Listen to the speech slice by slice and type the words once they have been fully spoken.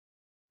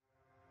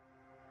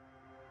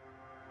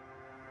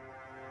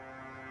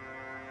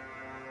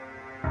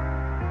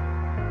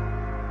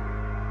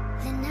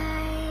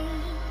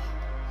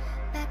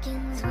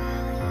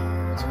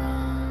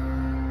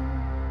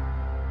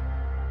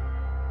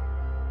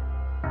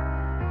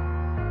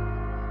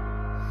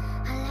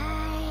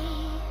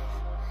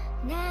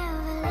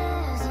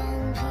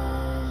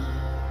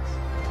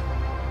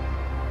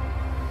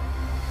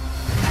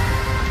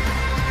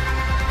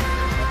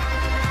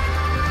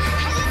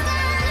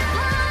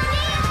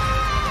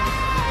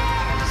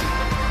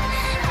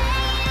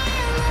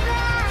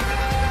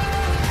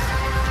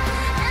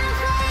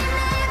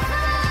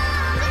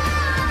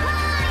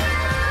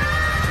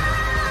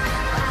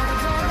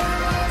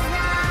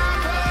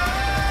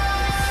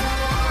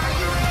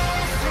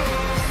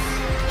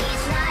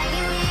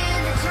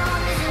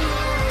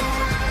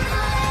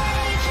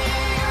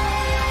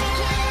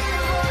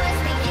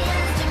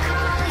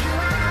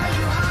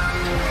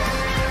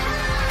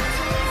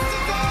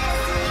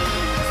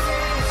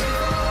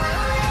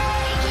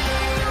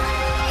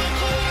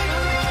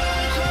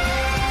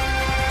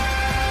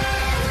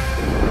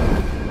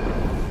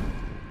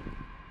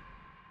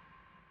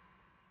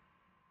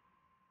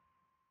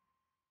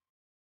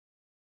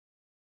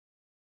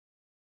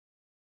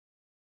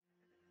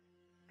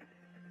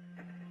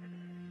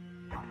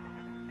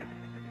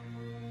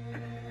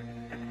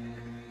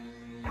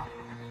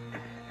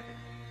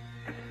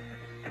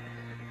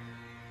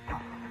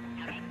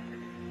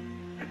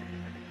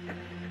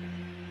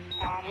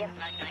you.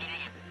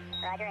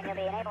 Roger, and you'll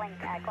be enabling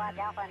quads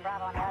Alpha and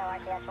Bravo on the auto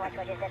RCS switch,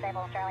 which is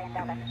disabled Charlie and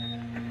Delta.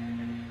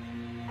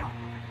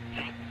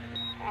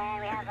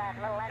 And we have a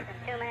little less than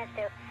 2 minutes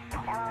to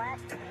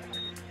LOS.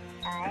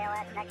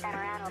 ALS next time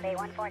around will be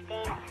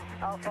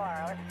 114.04,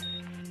 over.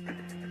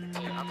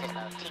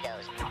 Optismo, T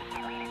goes.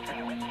 Atlanta,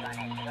 clear with you on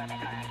that T-orbit,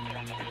 2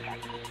 engine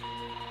T-touch.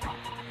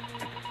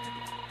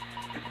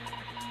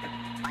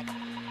 Michael.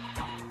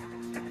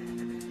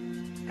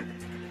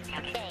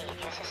 Okay,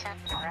 this is up.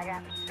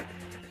 Roger.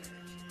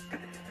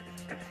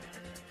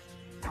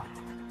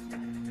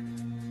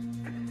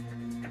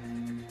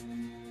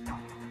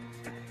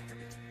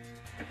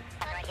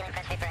 Alright, healing,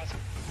 press vaporize.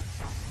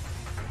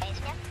 Hey,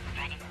 yep.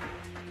 Ready.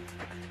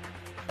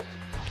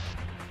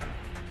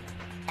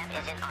 That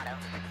is in auto.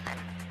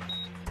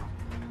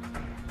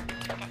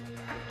 Okay.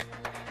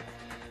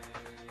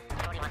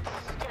 41,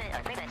 2 minutes,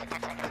 or 3 minutes and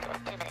 10 seconds to a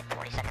 2 minute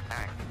 40 second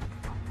burn.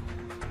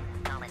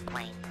 Common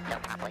plane, no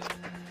properly.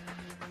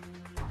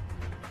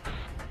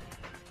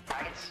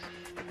 Targets.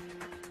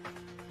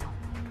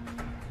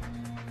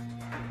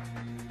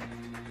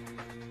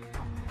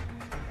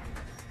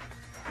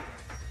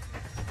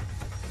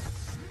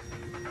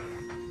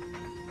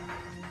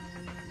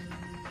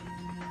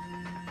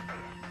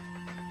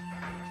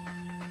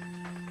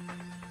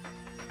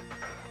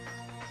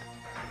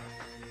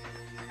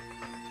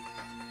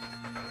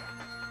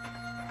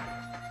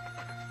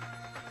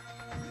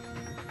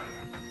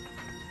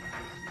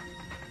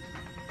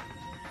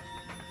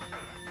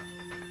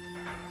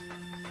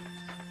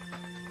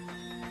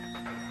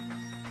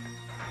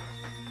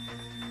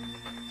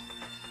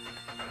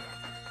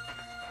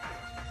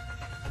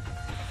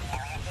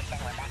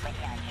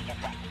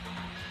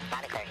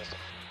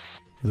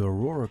 The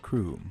Aurora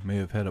crew may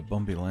have had a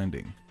bumpy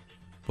landing,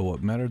 but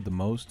what mattered the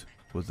most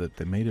was that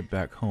they made it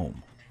back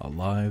home,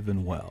 alive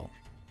and well.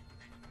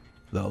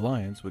 The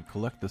Alliance would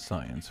collect the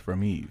science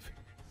from Eve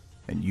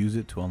and use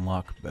it to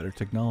unlock better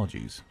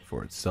technologies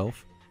for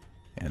itself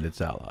and its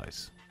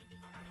allies.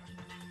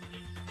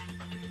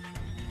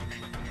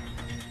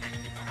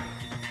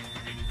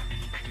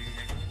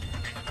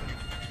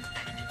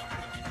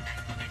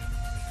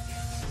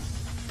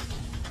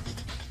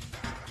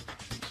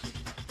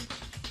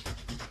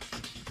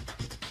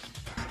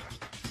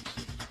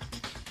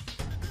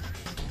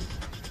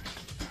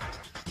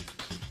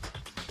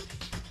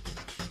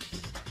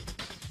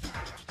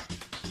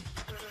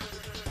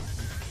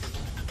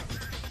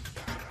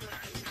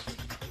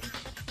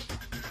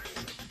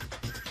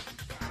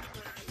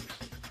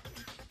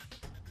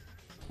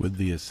 With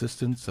the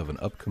assistance of an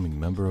upcoming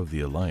member of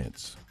the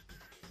Alliance,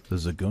 the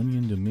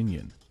Zagonian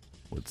Dominion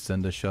would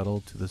send a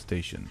shuttle to the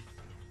station.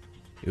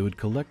 It would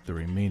collect the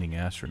remaining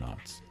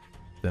astronauts,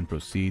 then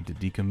proceed to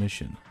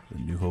decommission the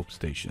New Hope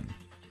station.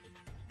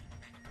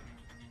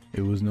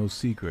 It was no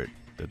secret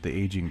that the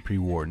aging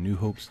pre-war New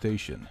Hope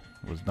station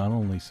was not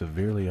only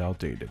severely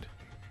outdated,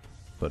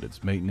 but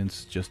its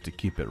maintenance just to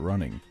keep it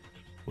running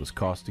was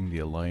costing the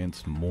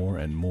Alliance more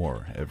and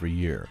more every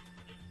year,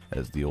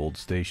 as the old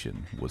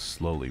station was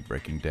slowly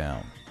breaking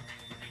down.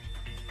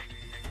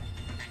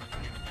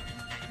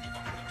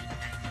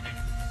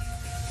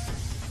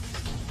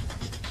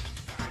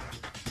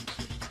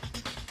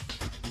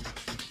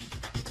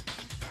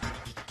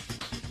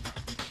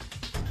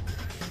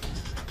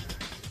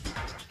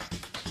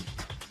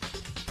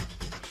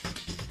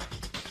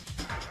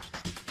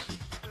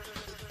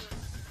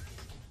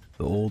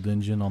 The old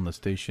engine on the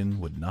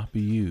station would not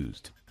be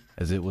used,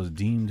 as it was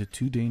deemed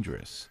too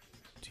dangerous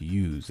to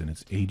use in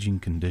its aging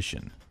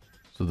condition,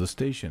 so the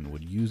station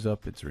would use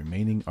up its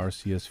remaining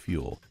RCS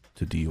fuel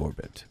to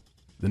deorbit.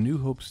 The New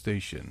Hope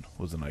station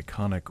was an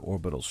iconic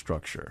orbital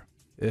structure.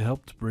 It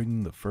helped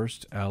bring the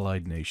first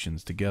allied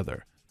nations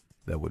together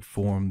that would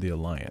form the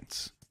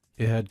Alliance.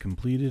 It had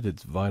completed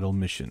its vital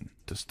mission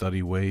to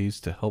study ways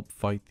to help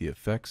fight the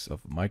effects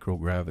of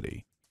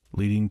microgravity,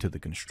 leading to the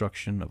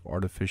construction of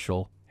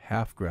artificial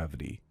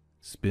half-gravity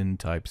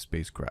spin-type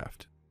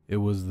spacecraft. It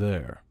was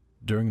there,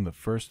 during the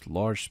first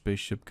large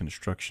spaceship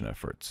construction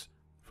efforts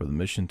for the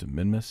mission to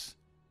Minmus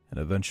and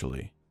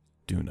eventually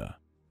Duna.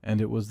 And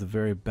it was the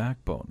very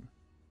backbone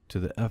to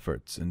the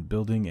efforts in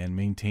building and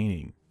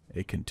maintaining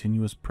a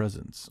continuous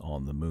presence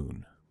on the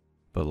moon.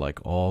 But like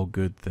all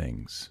good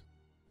things,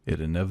 it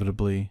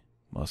inevitably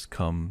must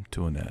come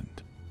to an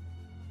end.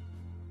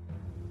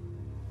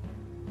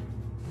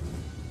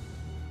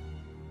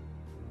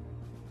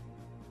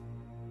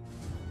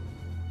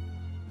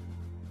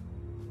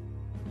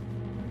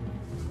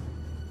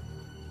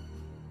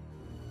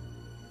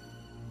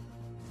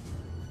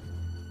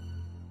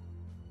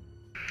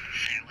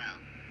 Farewell,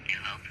 New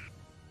Hope.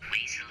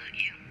 We salute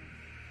you,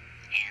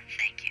 and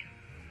thank you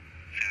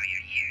for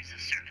your years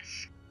of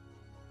service.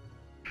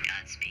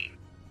 Godspeed.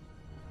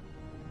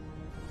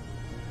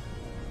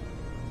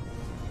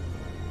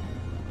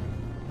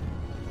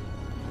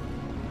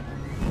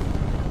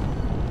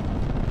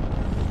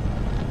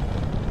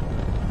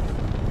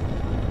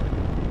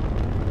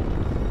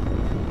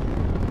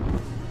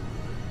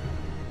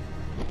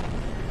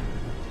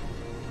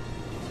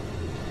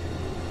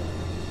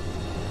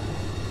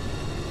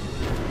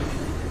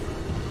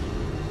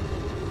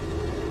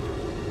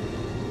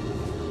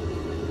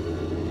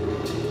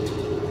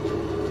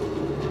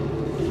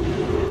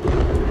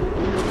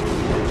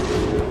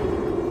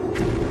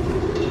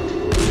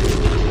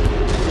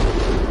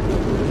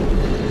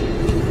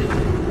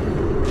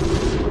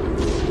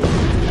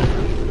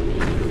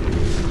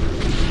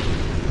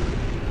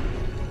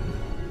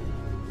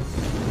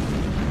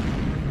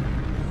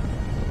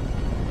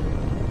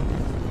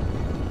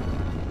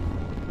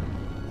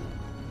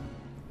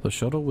 The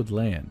shuttle would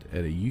land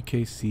at a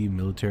UKC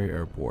military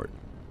airport,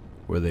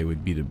 where they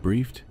would be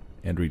debriefed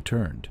and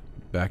returned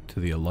back to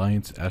the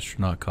Alliance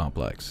astronaut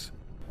complex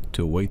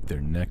to await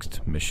their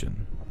next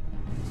mission.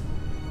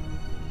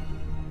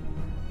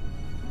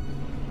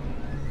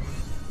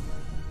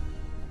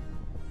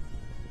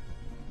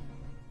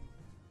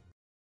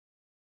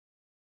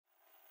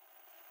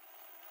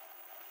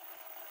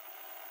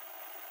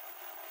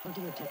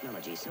 Ultimate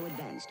technology so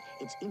advanced,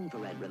 its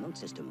infrared remote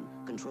system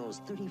controls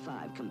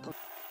 35 components.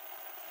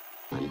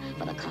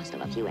 For the cost of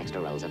a few extra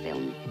rolls of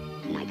film.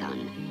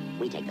 Nikon,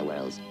 we take the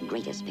world's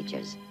greatest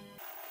pictures.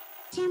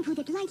 Shampoo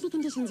that lightly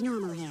conditions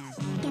normal hair.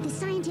 Get the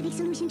scientific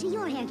solution to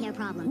your hair care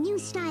problem. New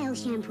style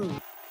shampoo.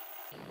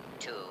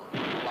 2,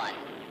 1.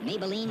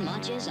 Maybelline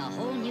launches a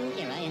whole new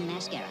era in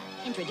mascara.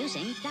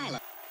 Introducing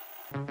Dialogue.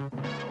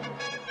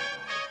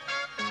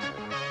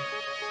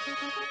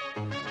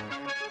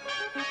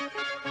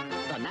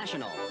 The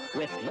National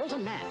with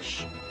Molten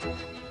Mash.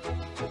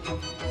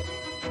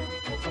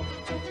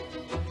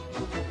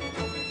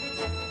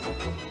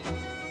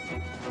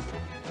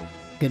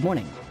 Good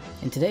morning.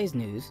 In today's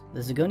news, the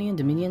Zagonian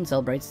Dominion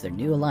celebrates their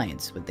new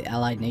alliance with the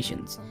Allied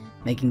Nations,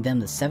 making them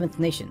the 7th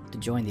nation to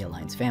join the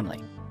Alliance family.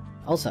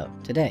 Also,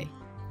 today,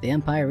 the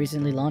Empire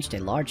recently launched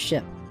a large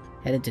ship,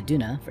 headed to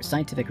Duna for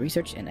scientific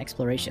research and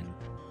exploration.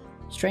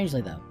 Strangely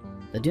though,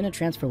 the Duna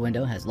transfer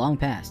window has long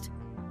passed.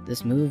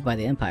 This move by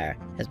the Empire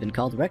has been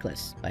called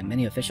reckless by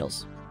many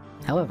officials.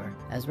 However,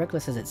 as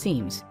reckless as it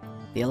seems,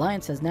 the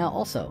Alliance has now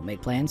also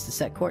made plans to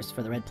set course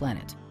for the Red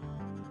Planet.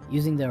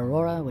 Using the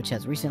Aurora, which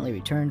has recently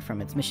returned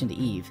from its mission to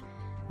Eve,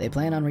 they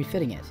plan on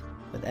refitting it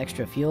with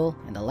extra fuel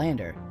and a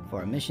lander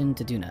for a mission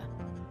to Duna.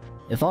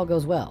 If all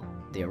goes well,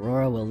 the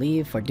Aurora will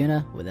leave for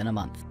Duna within a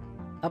month.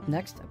 Up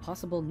next, a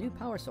possible new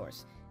power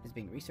source is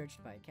being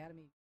researched by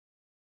Academy.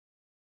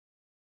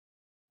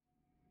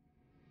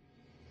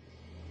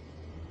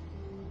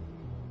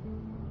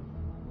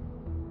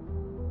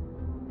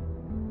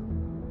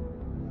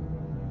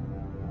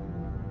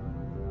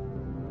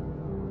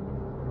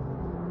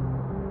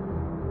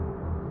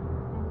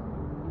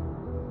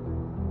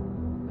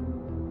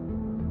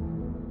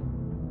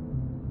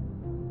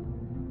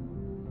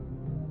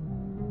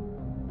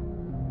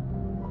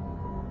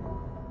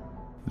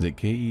 The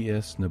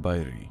KES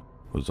Nabairi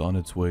was on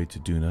its way to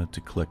Duna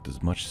to collect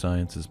as much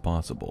science as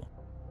possible.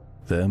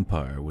 The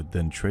Empire would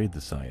then trade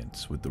the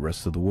science with the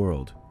rest of the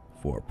world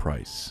for a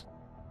price.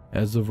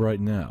 As of right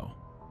now,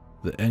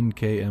 the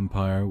NK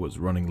Empire was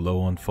running low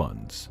on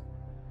funds.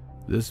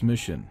 This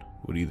mission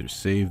would either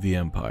save the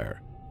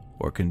Empire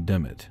or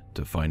condemn it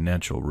to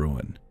financial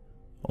ruin.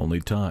 Only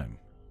time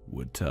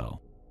would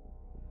tell.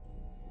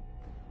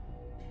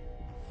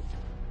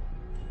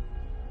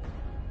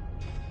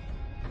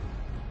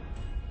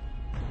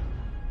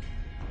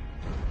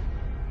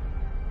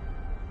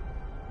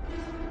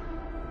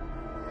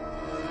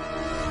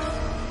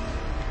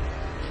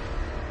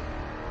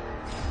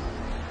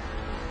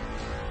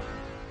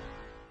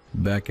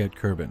 Back at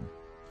Kerbin,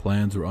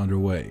 plans were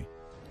underway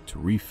to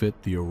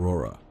refit the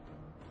Aurora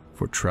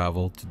for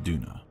travel to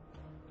Duna.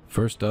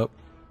 First up,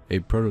 a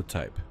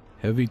prototype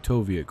heavy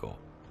tow vehicle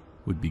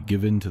would be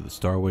given to the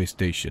Starway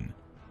Station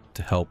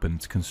to help in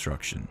its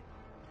construction.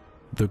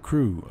 The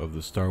crew of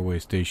the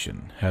Starway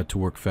Station had to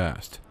work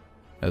fast,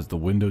 as the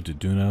window to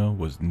Duna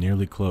was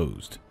nearly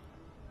closed.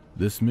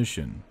 This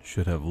mission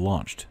should have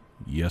launched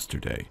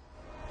yesterday.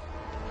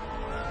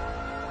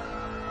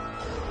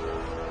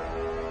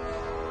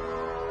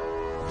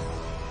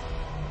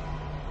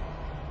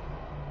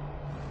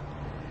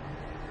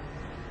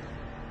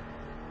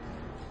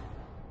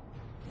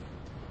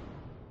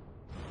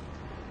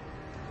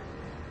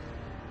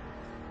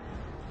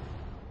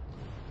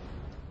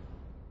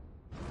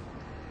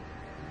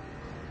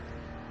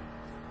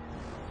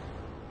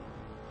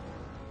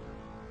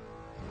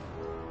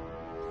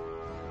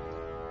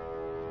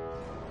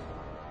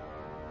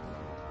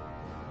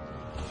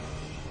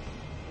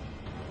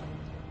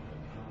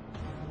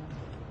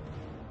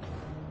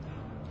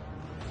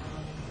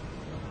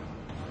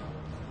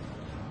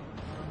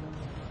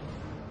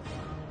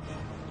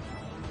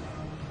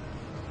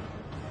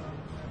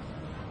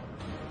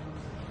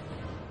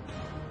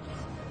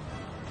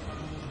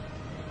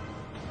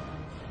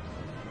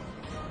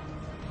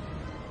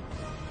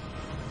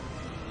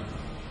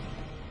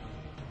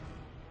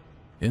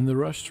 In the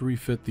rush to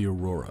refit the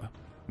Aurora,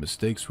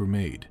 mistakes were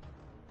made.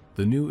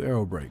 The new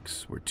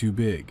aerobrakes were too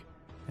big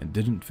and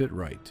didn't fit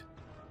right,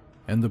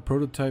 and the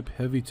prototype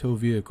heavy tow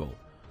vehicle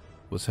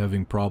was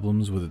having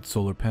problems with its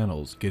solar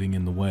panels getting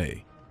in the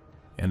way,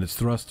 and its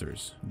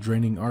thrusters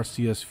draining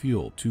RCS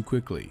fuel too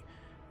quickly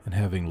and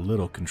having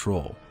little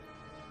control.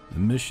 The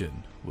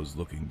mission was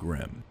looking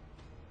grim.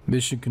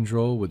 Mission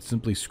Control would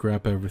simply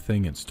scrap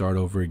everything and start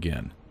over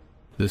again,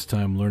 this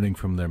time learning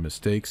from their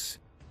mistakes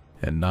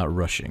and not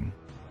rushing.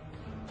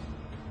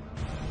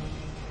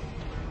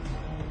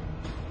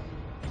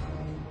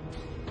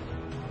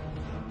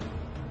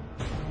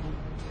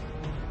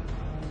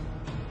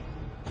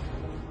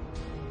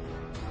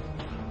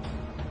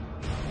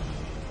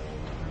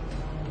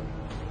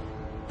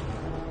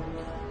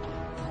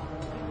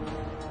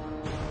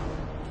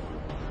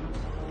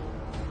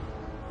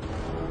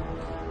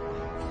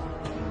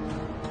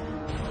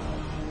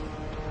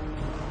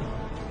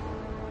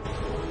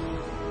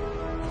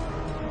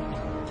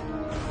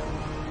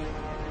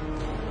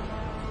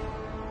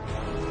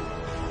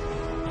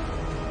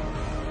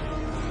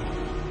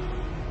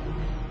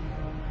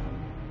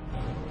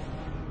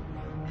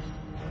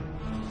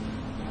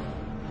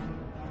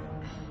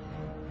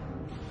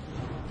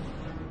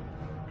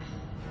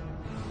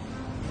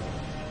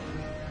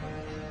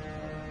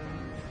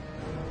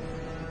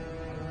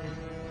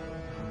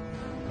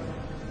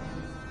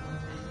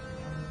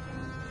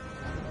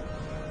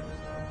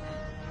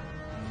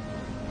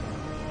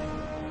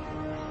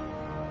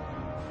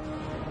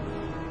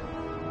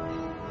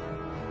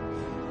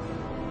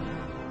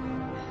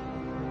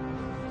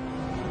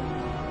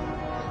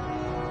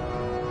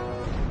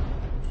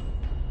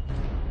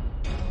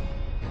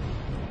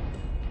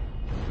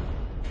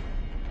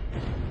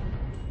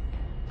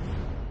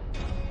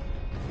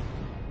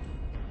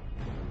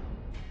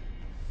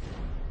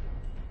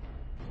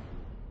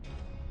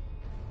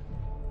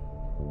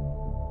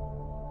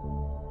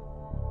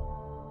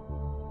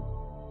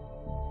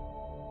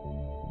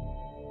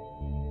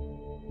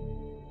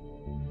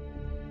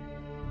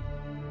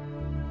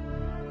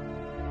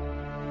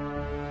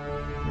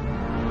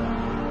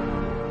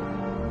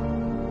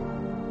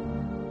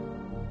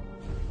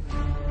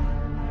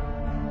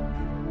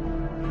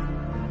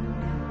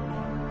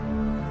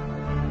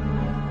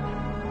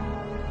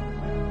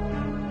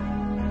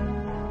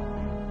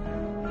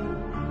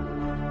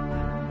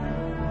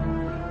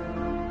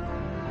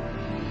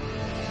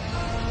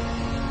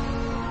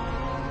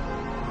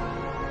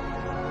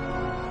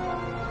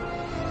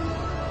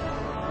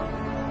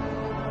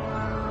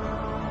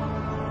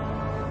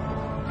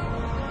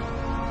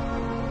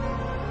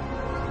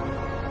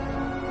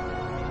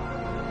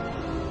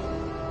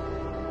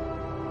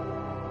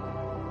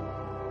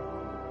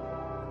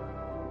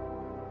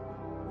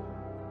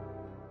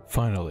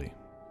 Finally,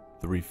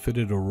 the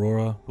refitted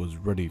Aurora was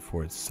ready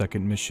for its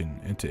second mission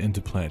into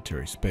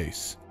interplanetary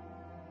space.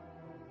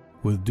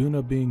 With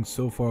Duna being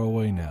so far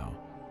away now,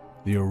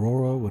 the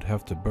Aurora would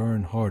have to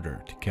burn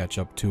harder to catch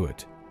up to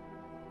it.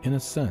 In a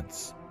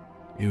sense,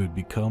 it would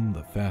become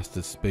the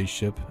fastest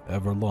spaceship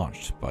ever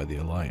launched by the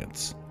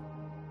Alliance.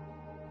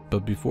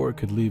 But before it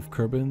could leave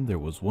Kerbin, there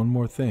was one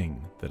more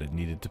thing that it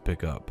needed to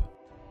pick up.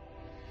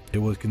 It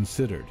was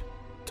considered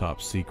top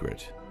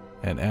secret,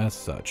 and as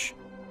such,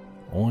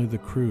 only the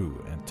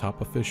crew and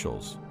top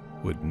officials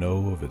would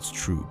know of its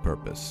true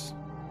purpose.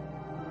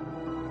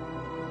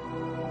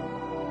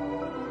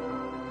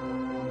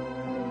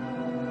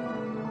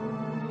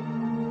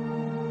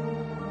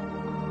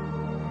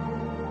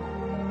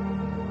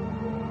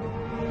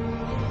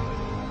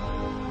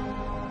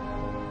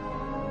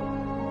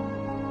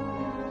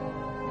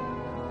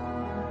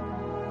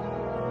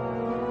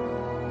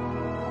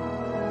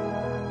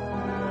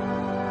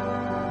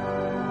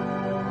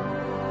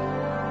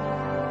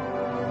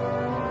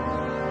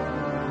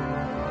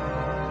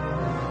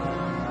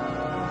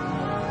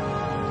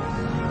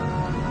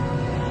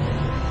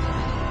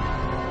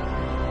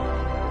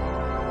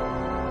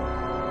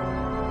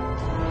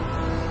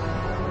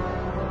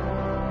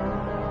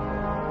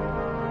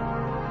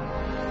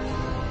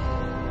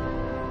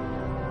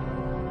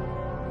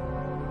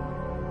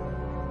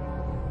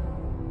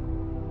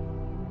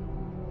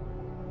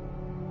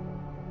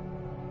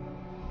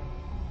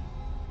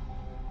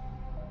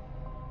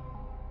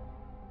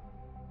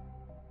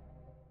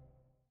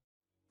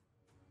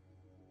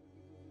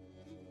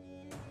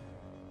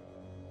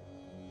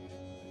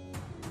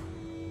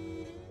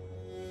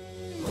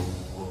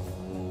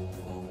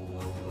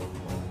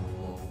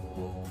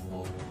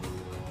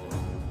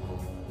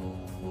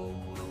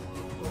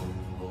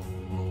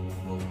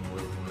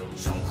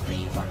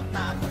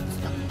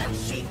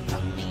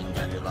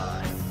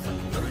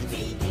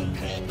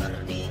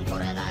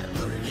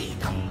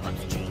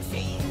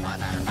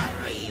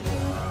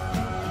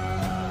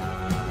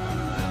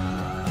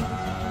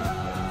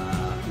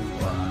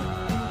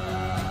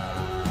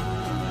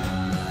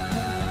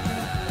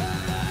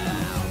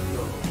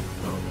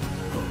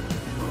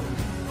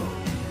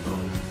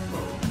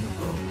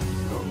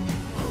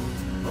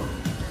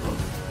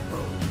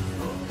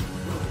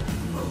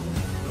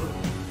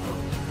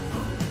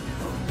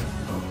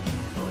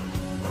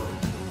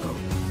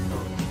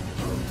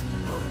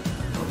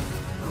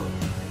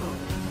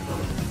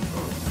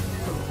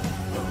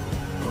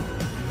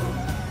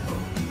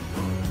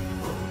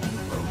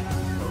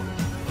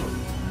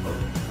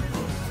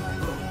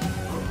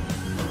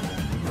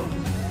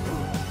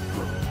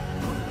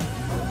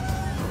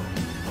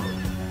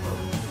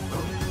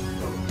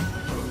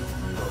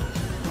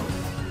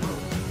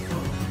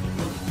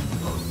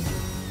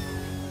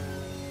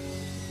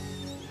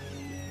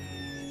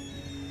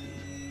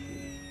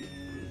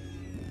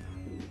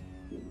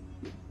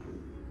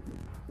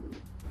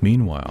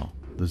 Meanwhile,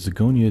 the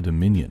Zagonia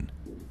Dominion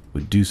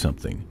would do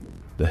something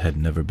that had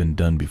never been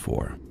done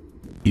before.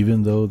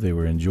 Even though they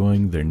were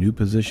enjoying their new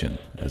position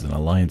as an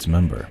Alliance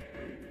member,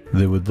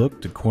 they would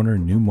look to corner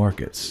new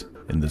markets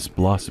in this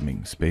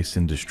blossoming space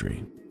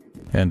industry.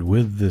 And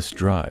with this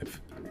drive,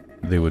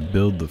 they would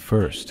build the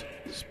first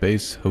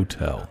space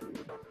hotel.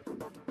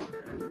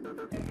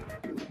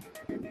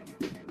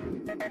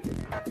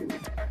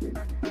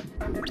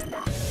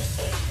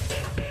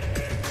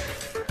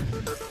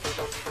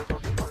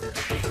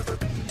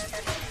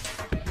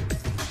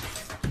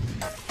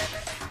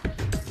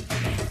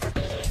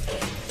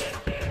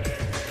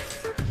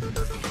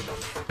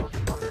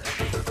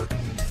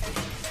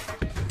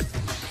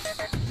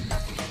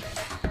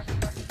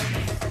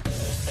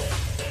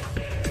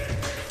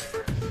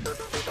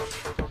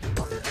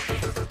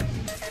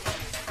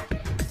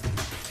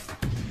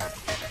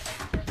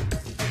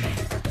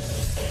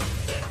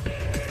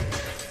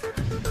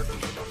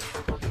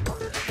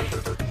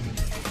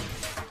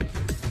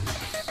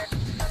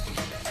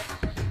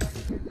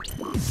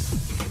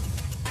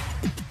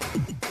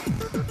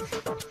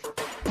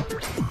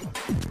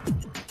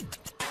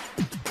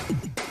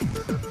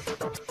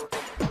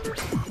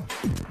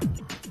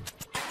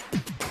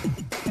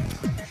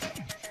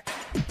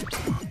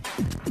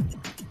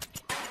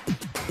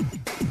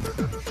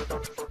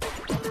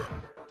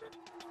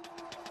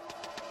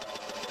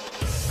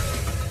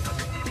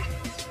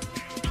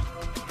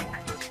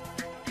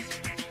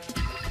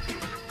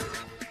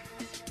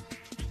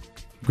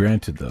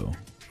 Granted though,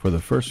 for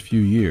the first few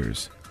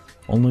years,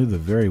 only the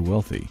very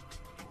wealthy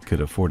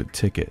could afford a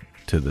ticket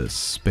to this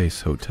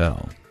space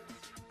hotel.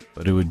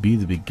 But it would be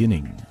the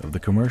beginning of the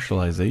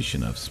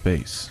commercialization of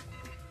space.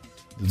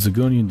 The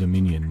Zagonian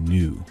Dominion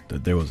knew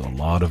that there was a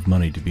lot of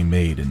money to be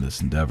made in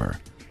this endeavor.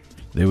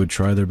 They would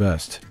try their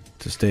best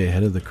to stay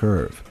ahead of the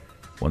curve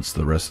once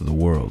the rest of the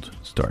world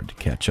started to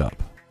catch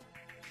up.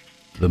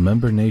 The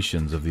member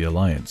nations of the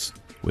Alliance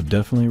would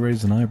definitely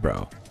raise an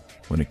eyebrow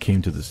when it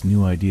came to this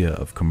new idea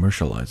of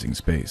commercializing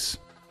space.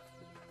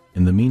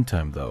 In the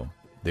meantime though,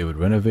 they would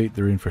renovate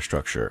their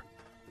infrastructure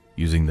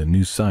using the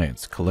new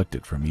science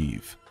collected from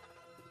Eve.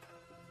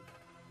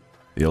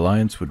 The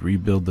Alliance would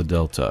rebuild the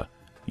Delta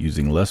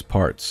using less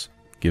parts,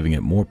 giving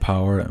it more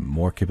power and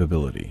more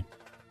capability.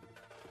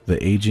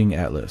 The aging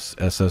Atlas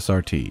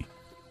SSRT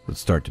would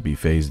start to be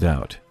phased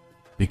out,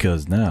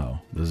 because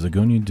now the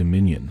Zagonian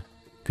Dominion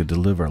could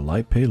deliver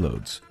light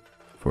payloads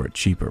for a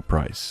cheaper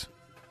price.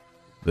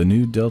 The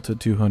new Delta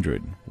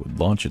 200 would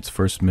launch its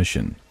first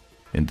mission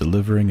in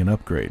delivering an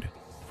upgrade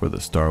for the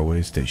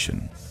Starway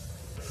station.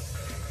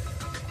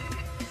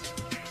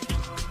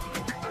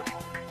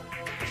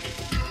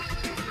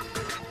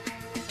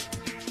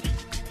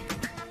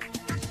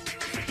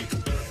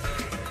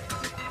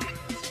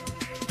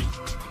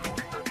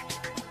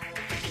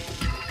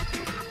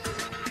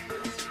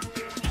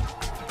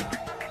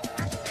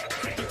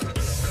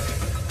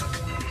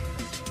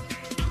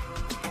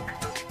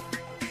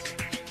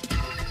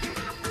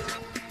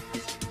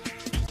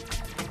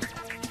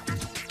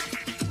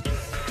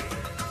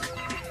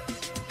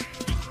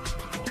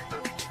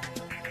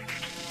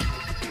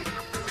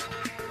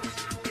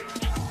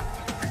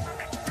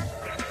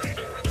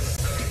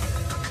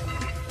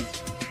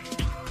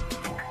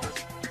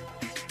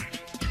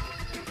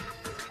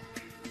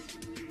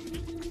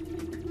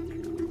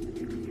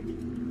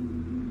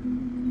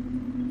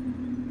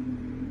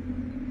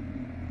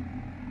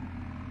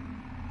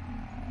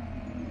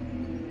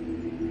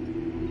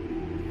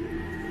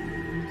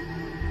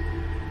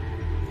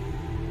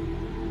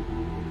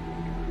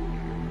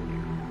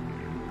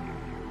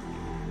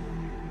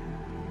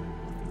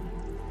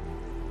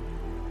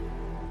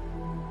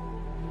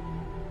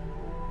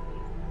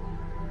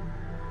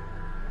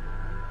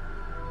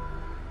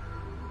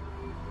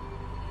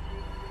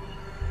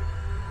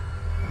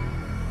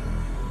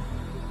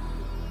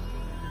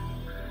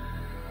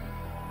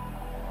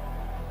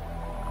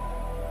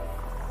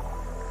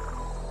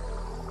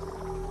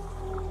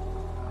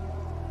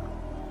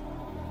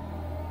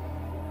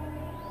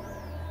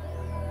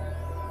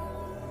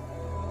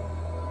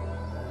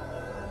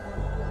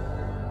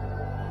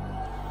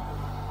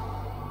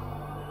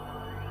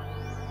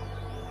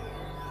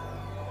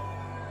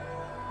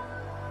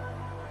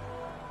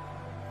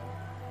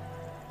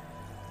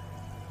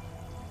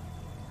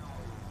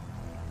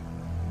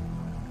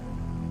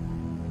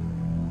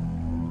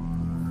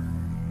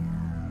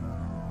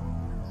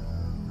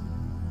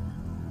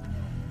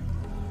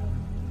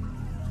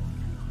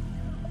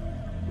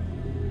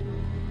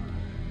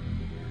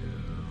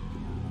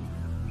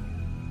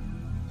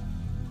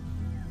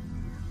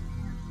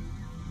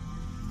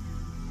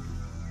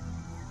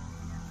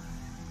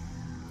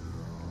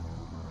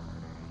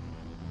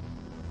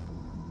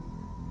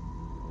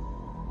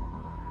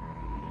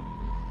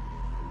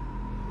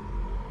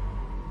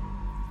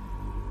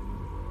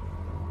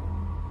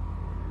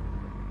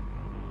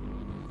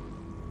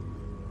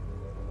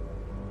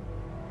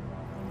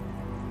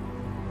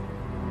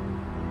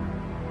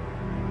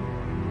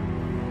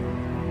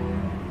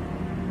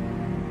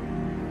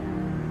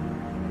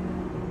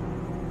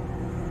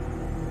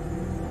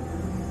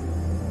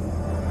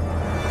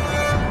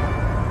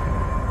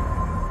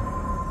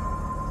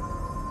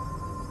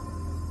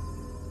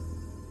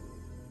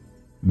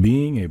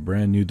 Being a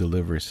brand new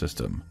delivery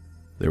system,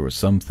 there were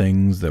some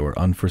things that were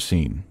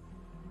unforeseen.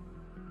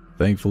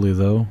 Thankfully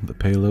though, the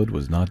payload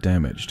was not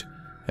damaged,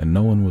 and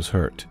no one was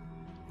hurt.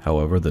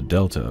 However, the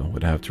Delta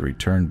would have to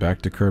return back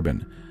to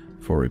Kerbin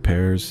for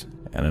repairs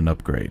and an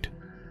upgrade.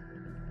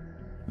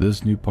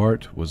 This new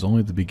part was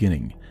only the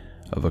beginning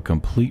of a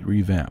complete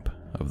revamp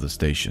of the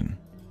station.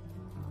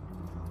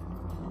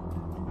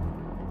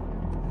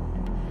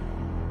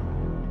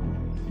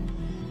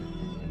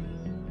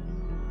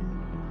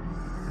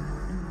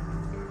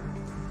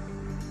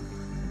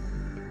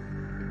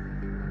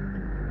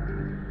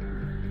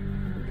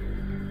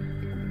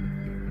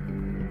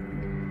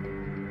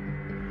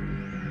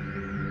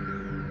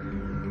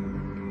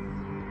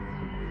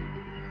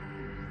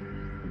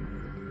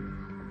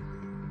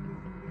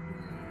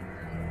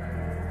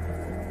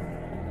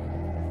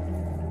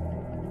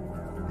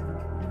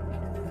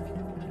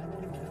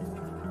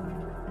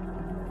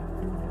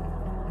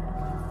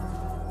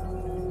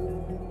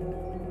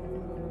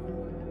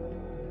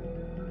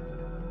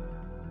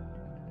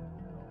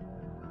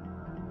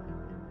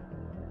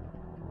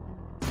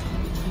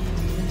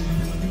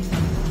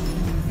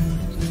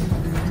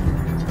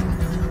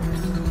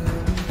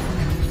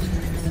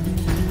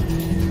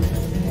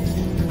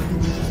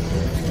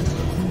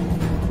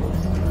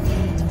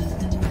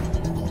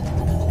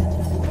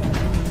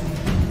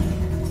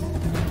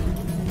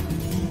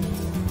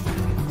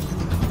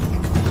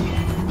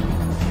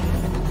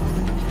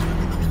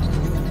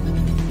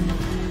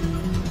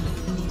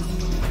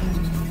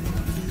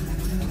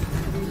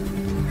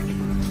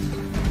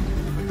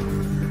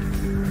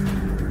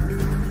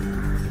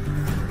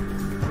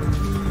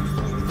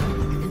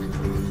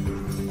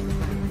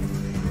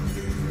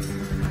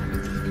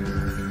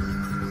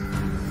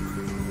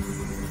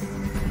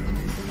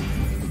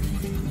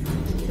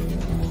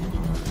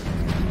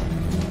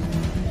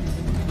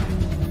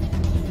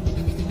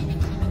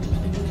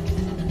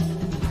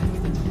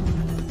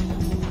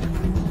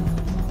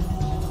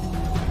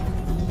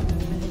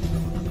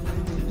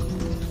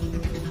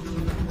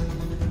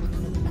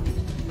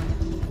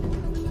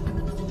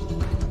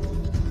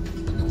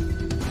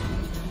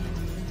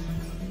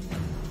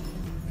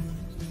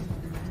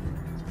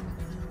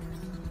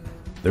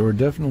 There were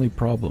definitely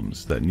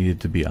problems that needed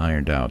to be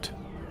ironed out,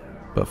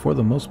 but for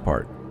the most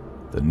part,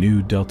 the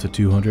new Delta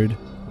 200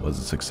 was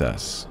a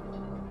success.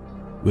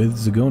 With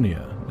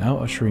Zigonia now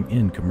ushering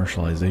in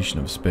commercialization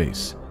of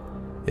space,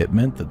 it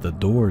meant that the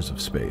doors of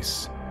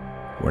space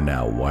were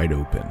now wide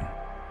open.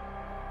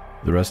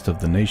 The rest of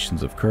the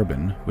nations of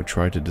Kerbin would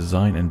try to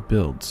design and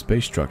build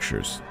space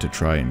structures to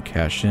try and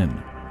cash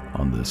in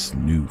on this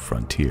new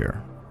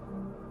frontier.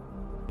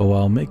 But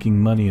while making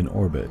money in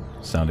orbit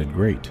sounded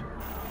great,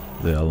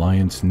 the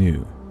Alliance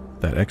knew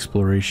that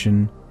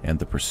exploration and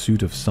the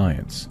pursuit of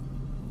science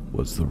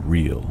was the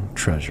real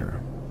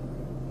treasure.